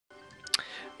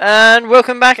And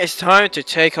welcome back. It's time to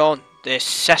take on the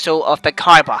Cecil of the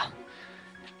Kyber.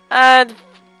 And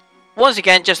once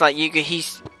again, just like Yuga,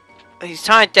 his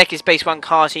entire deck is based on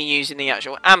cards he used in the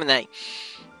actual anime.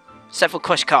 Except for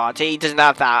Kush cards, he doesn't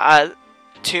have that,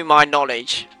 to my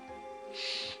knowledge.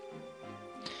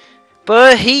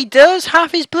 But he does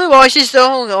have his Blue Eyes.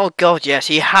 Oh god, yes,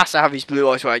 he has to have his Blue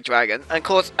Eyes White Dragon. And of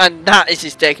course, and that is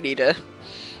his deck leader.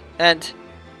 And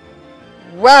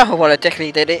wow, what a deck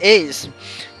leader it is.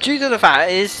 Due to the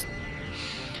fact is,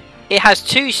 it has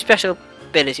two special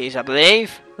abilities, I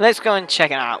believe. Let's go and check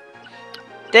it out.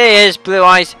 There is Blue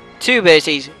Eyes, two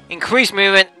abilities: increase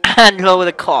movement and lower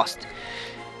the cost.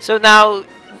 So now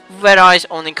Red Eyes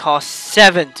only costs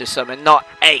 7 to summon, not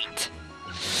 8.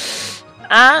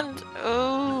 And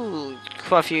ooh,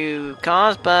 quite a few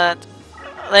cards, but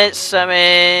let's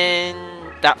summon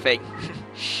that thing.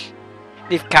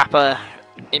 Leave Kappa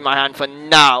in my hand for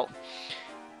now.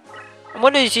 And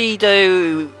what does he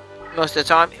do most of the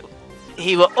time?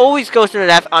 He will always go to the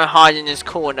left and hide in his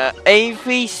corner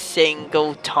every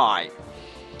single time.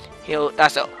 He will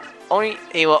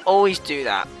always do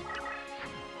that.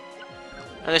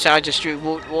 Unless I just drew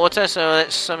root water, so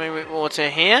let's summon root water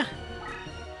here.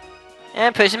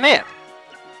 And put him here.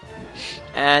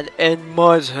 And in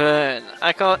my turn.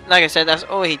 Like I said, that's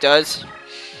all he does.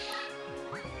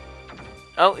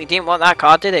 Oh, he didn't want that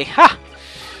card, did he? Ha!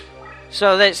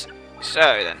 So then.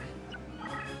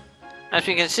 As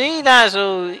we can see, that's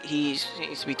all he's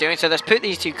to be doing. So let's put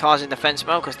these two cards in defense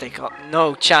mode, because they got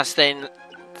no chance then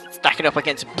stacking up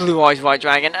against Blue Eyes White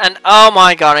Dragon. And oh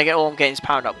my god, I get all I'm getting is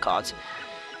powered up cards.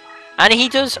 And he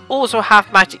does also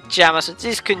have Magic Jammer, so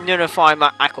this could nullify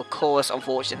my Aqua Chorus,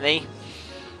 unfortunately.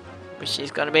 Which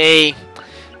is going to be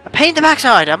a pain in the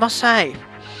backside, I must say.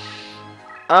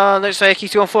 Looks like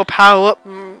he's going for a power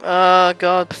up.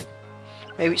 God.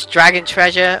 Maybe it's Dragon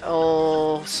Treasure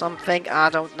or something, I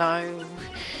don't know.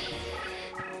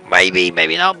 Maybe,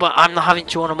 maybe not, but I'm not having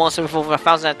drawn a monster with over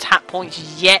 1,000 attack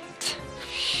points yet.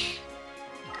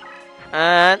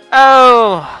 And,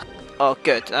 oh,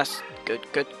 good, that's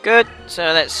good. So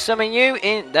let's summon you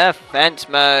in defense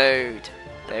mode.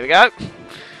 There we go.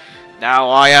 Now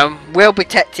I am well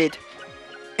protected.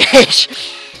 Ish.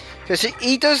 Because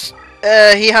he does,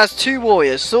 he has two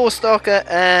warriors, Sword Stalker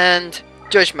and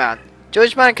Judge Man.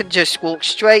 Judge Man can just walk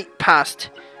straight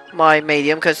past my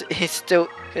medium because it's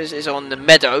on the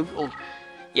meadow. Or,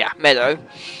 yeah, meadow.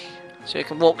 So he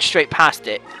can walk straight past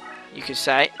it, you could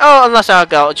say. Oh, unless I'll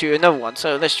go to another one.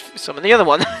 So let's summon the other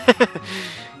one.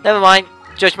 Never mind.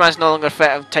 Judge Man's no longer a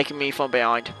threat of taking me from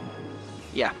behind.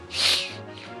 Yeah.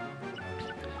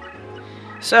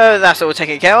 So that's all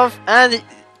taken care of. And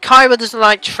Kyber doesn't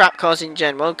like trap cards in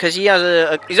general, because he has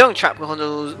his own trap card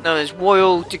known as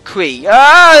Royal Decree.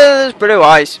 Ah, there's Blue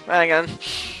Eyes. Hang on.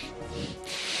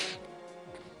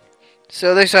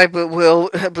 So looks like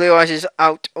Blue Eyes is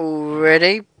out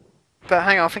already. But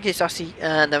hang on, I think it's actually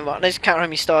never mind. Let's count how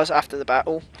many stars after the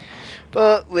battle.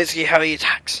 But let's see how he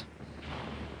attacks.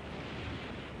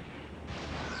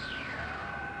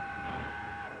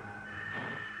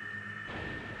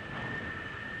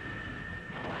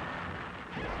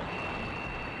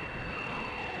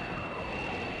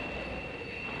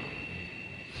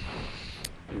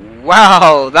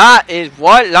 Wow, that is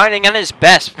White Lightning at its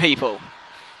best, people.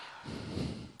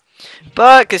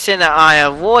 But considering that I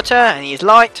have water and he's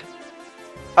light.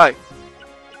 Oh.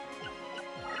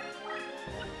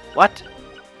 What?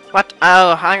 What?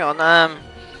 Oh, hang on. I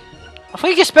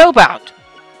think you're spellbound.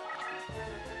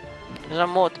 Because I'm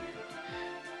more.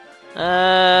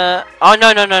 Oh no.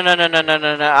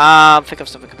 I'm thinking of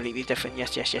something completely different.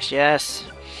 Yes.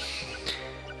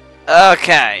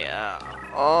 Okay.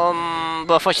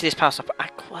 But unfortunately this Power Up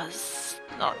Aqua's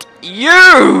not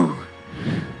you!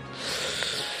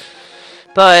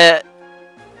 But,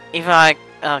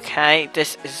 okay,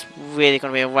 this is really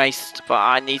going to be a waste, but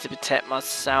I need to protect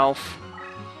myself.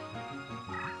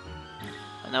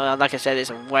 I know, like I said, it's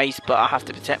a waste, but I have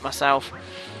to protect myself.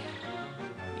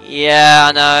 Yeah,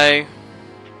 I know.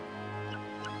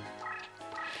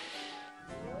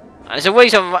 It's a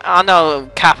waste of, I know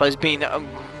Kappa's been a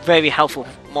very helpful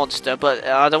monster, but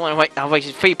I don't want to wait. I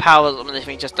wasted 3 powers on this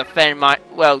thing just to defend my,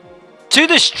 well, to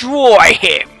destroy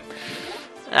him.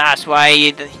 That's why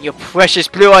your precious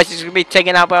Blue Eyes is going to be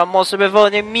taken out by a monster with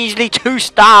only measly 2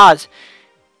 stars.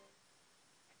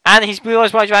 And his Blue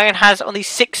Eyes White Dragon has only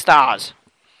 6 stars.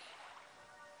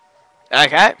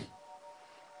 Okay.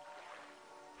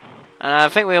 And I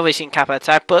think we've already seen Kappa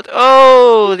attack, but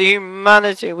oh, the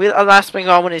humanity. The last thing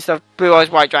I want is the Blue Eyes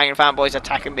White Dragon fanboys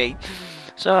attacking me.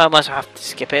 So I must have to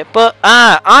skip it. But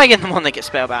I get the one that gets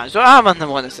spellbound, so I'm on the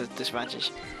one that's a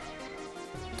disadvantage.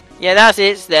 Yeah, that's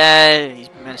it. There. He's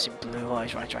menacing Blue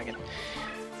Eyes White Dragon.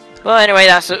 Well, anyway,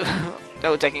 that's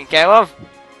all taken care of.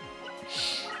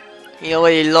 He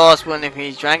already lost one of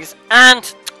his dragons, and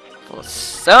for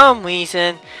some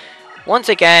reason, once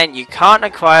again, you can't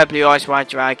acquire Blue Eyes White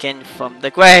Dragon from the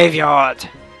graveyard.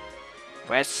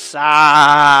 Which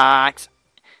sucks.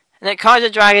 And the Kaiser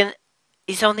Dragon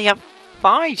is only at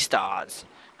 5 stars.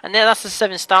 And then that's a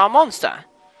 7-star monster.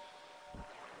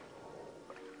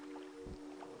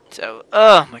 So,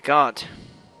 oh my god.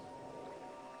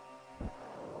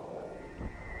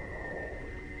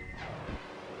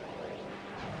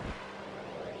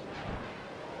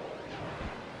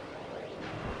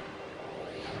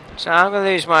 So I'm going to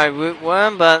lose my root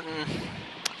worm, but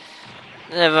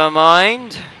never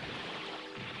mind.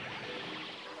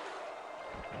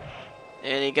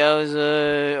 There he goes,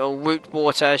 or root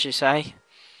water I should say.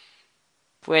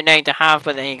 Weird name to have,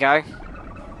 but there you go.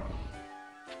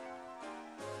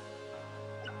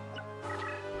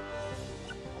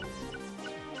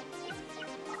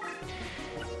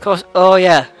 Of course, oh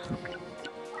yeah.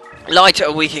 Light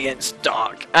are weak against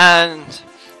dark, and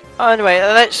anyway,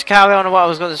 let's carry on what I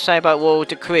was going to say about War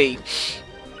Decree.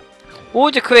 War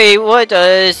Decree, what it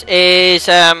does is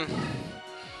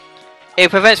it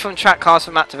prevents from track cards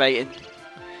from activating.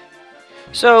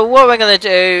 So what we're going to do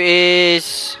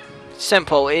is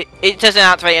simple. It doesn't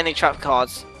activate any trap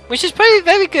cards, which is pretty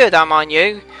very good, mind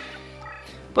you.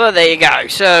 But there you go.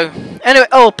 So anyway,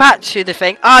 oh, back to the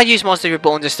thing. I use Monster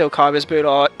Reborn to steal Kyber's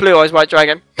Blue Eyes White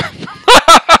Dragon.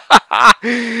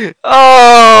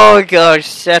 Oh gosh,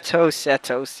 settle.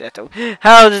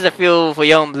 How does it feel for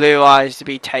young Blue Eyes to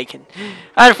be taken?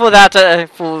 And for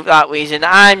that reason,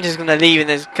 I'm just gonna leave in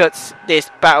this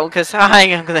battle because I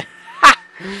am gonna.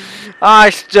 I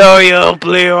stole your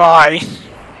Blue Eye.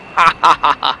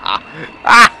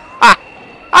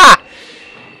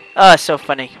 Oh, so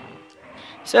funny.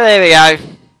 So there we go.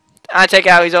 I take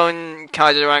out his own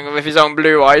Kaiser Dragon with his own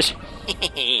Blue Eyes.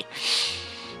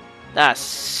 That's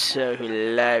so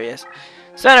hilarious.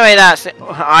 So anyway, that's it.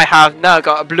 I have now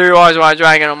got a Blue Eyes White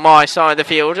Dragon on my side of the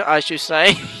field, I should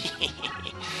say.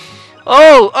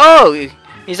 Oh!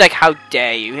 He's like, how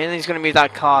dare you? And he's going to move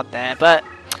that card there, but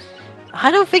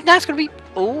I don't think that's going to be...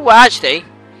 Oh, actually,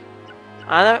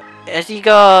 I don't... Has he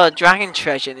got Dragon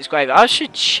Treasure in his grave? I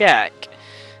should check.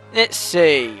 Let's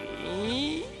see.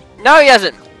 No, he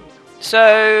hasn't.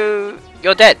 So,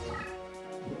 you're dead.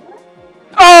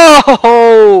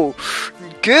 Oh!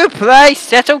 Good play,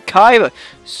 Seto Kyber.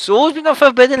 Swordsman of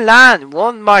Forbidden Land.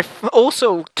 Probably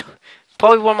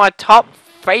one of my top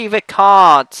favorite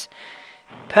cards.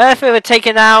 Perfect for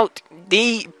taking out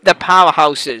the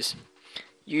powerhouses.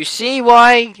 You see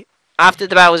why after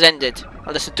the battle's ended.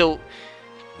 Unless adult.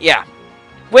 Yeah.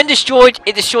 When destroyed,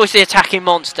 it destroys the attacking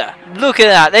monster. Look at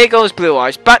that. There goes Blue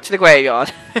Eyes. Back to the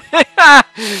graveyard.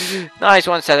 Nice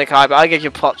one, Seto Kyber. I'll give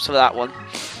you props for that one.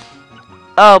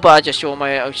 Oh, but I just saw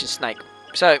my Ocean Snake.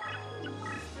 So,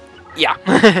 yeah.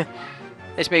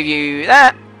 Let's move you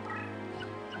that.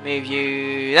 Move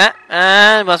you that.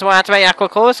 And once more activate Aqua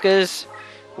Course, because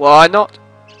why not?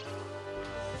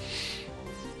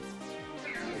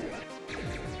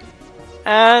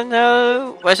 And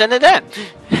where's Ender there?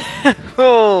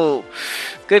 Oh,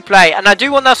 good play. And I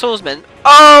do want that swordsman.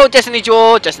 Oh, Destiny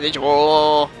Jaw.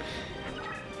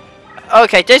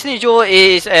 Okay, Destiny Jaw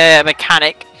is a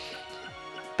mechanic.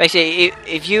 Basically,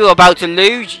 if you're about to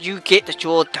lose, you get to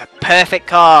draw the perfect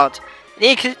card.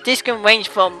 This can range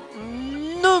from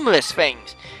numerous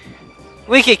things.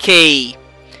 Wicked Key,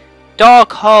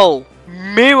 Dark Hole,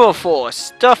 Mirror Force,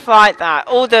 stuff like that.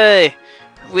 All the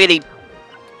really,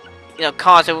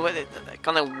 cards that are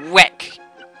gonna wreck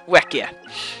you.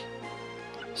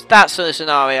 It's that sort of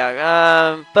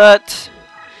scenario. But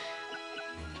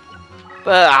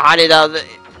I don't know.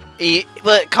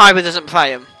 But Kyber doesn't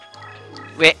play him.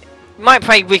 We might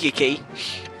play Wicked Key,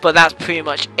 but that's pretty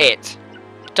much it.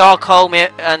 Dark Hole,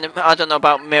 and I don't know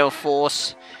about Mirror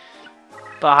Force,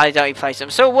 but I don't place them.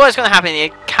 So what's going to happen here?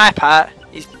 Kappa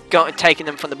is taking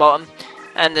them from the bottom,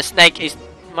 and my snake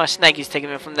is taking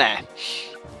them from there.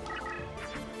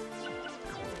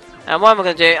 And what am I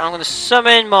going to do? I'm going to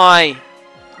summon my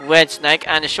red snake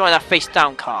and destroy that face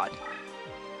down card,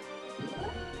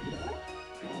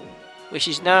 which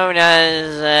is known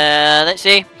as let's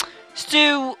see.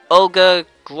 Stew Ogre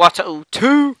Grotto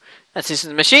 2. That's this is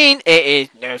the machine. It is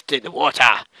nerfed in the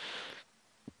water.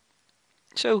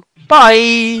 So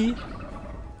bye.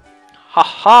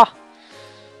 Ha.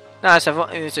 Now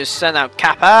let's just send out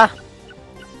Kappa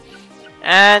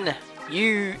and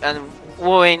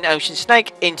Warring Ocean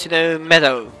Snake into the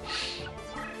meadow.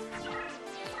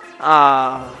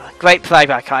 Great play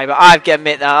by Kaiba. I have to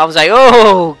admit that. I was like,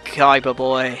 oh, Kaiba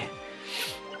boy.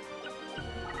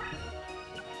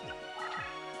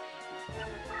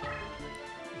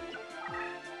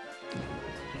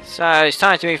 So it's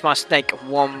time to move my snake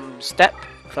one step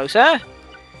closer.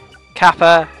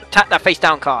 Kappa, tap that face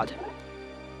down card.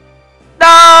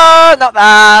 No, not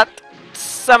that.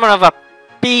 Summon of a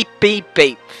beep beep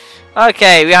beep.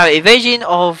 Okay, we have invention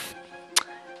of.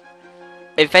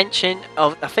 I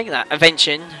think that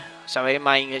invention. Sorry,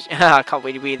 my English. I can't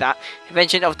really read that.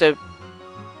 Invention of the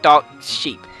dark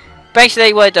sheep.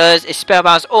 Basically, what it does is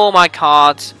spellbounds all my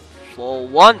cards for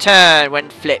one turn when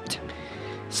flipped.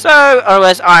 So,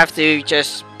 otherwise, I have to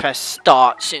just press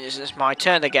start as soon as it's my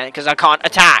turn again because I can't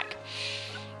attack.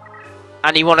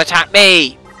 And he won't attack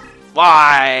me.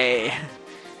 Why?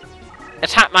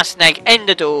 Attack my snake. End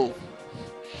the duel.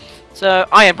 So,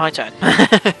 I end my turn.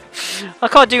 I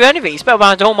can't do anything.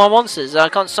 Spellbound all my monsters. I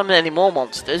can't summon any more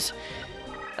monsters.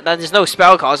 And then there's no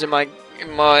spell cards in my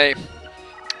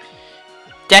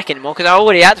deck anymore because I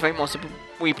already activate Monster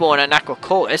Reborn and Aqua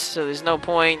Chorus, so there's no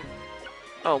point.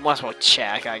 Oh, might as well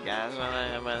check, I guess.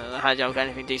 I don't got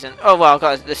anything decent. Oh well, I've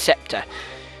got the Scepter,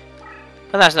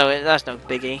 but that's no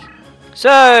biggie.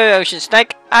 So, Ocean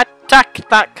Snake, attack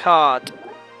that card.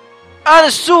 And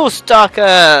a Soul Stalker,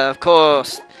 of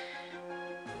course.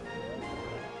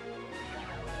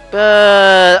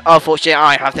 But unfortunately,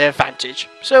 I have the advantage,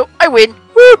 so I win.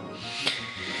 Woo!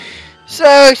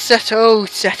 So settle.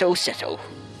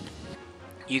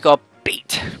 You got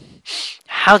beat.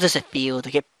 How does it feel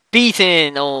to get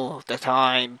beaten all the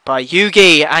time by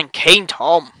Yugi and King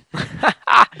Tom?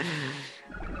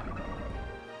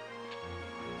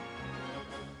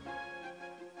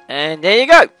 And there you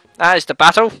go. That is the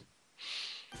battle.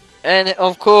 And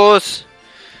of course,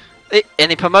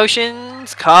 any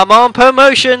promotions? Come on,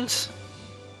 promotions.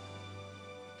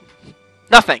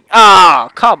 Nothing. Ah, oh,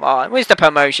 come on. Where's the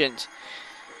promotions?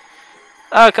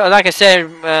 Okay, like I said,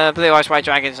 Blue Eyes White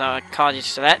Dragons I can't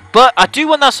use that. But I do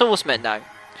want that Swordsman though.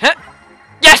 Huh.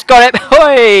 Yes, got it!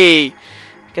 Hoi!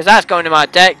 Because that's going to my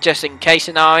deck just in case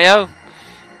scenario.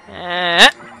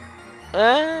 That's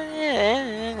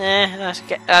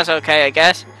okay, I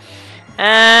guess.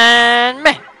 And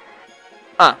meh.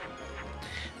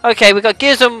 Okay, we got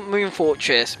Gears of Moon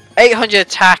Fortress, 800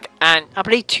 attack and I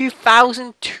believe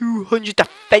 2,200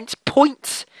 defense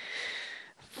points.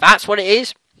 That's what it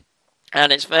is,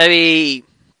 and it's very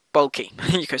bulky,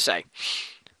 you could say.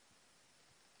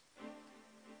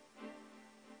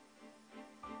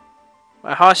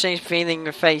 My heartstrings feeling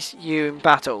to face you in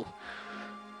battle.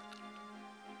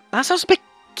 That sounds a bit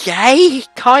gay,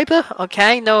 Kaiba.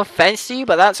 Okay, no offense to you,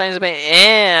 but that sounds a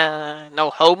bit no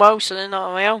homo, so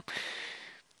not real.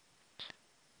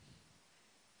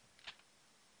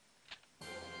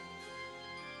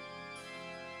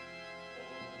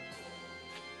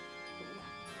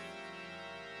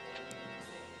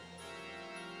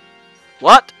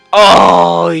 What?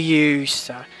 Oh, you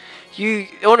sir. The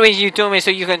only reason you're doing it so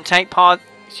you can take part,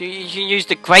 so you can use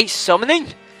the Great Summoning?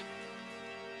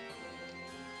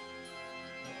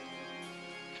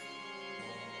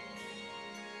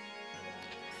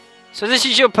 So this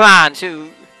is your plan to...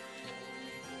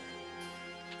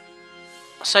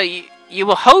 So you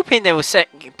were hoping they would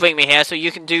bring me here so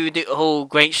you can do the whole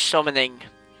Great Summoning.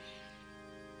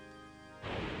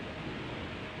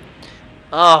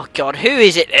 Oh god, who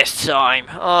is it this time?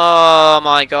 Oh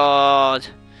my god.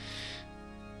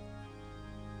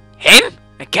 Him?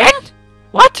 Again?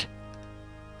 What?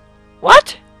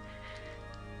 What?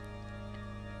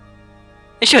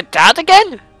 Is your dad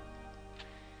again?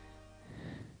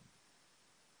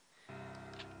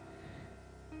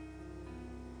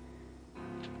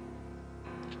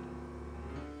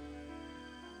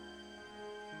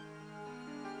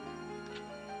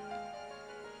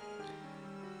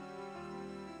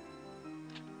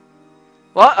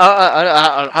 What?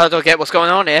 I don't get what's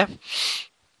going on here.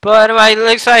 But anyway, it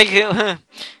looks like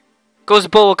goes the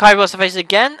ball with Kaiba wants to face it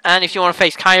again. And if you want to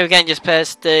face Kaiba again, just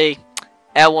press the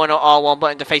L1 or R1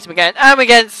 button to face him again. And we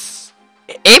get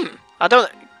him. I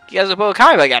don't. He has the ball with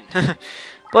Kaiba again.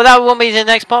 But that won't be the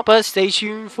next part. But stay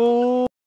tuned for.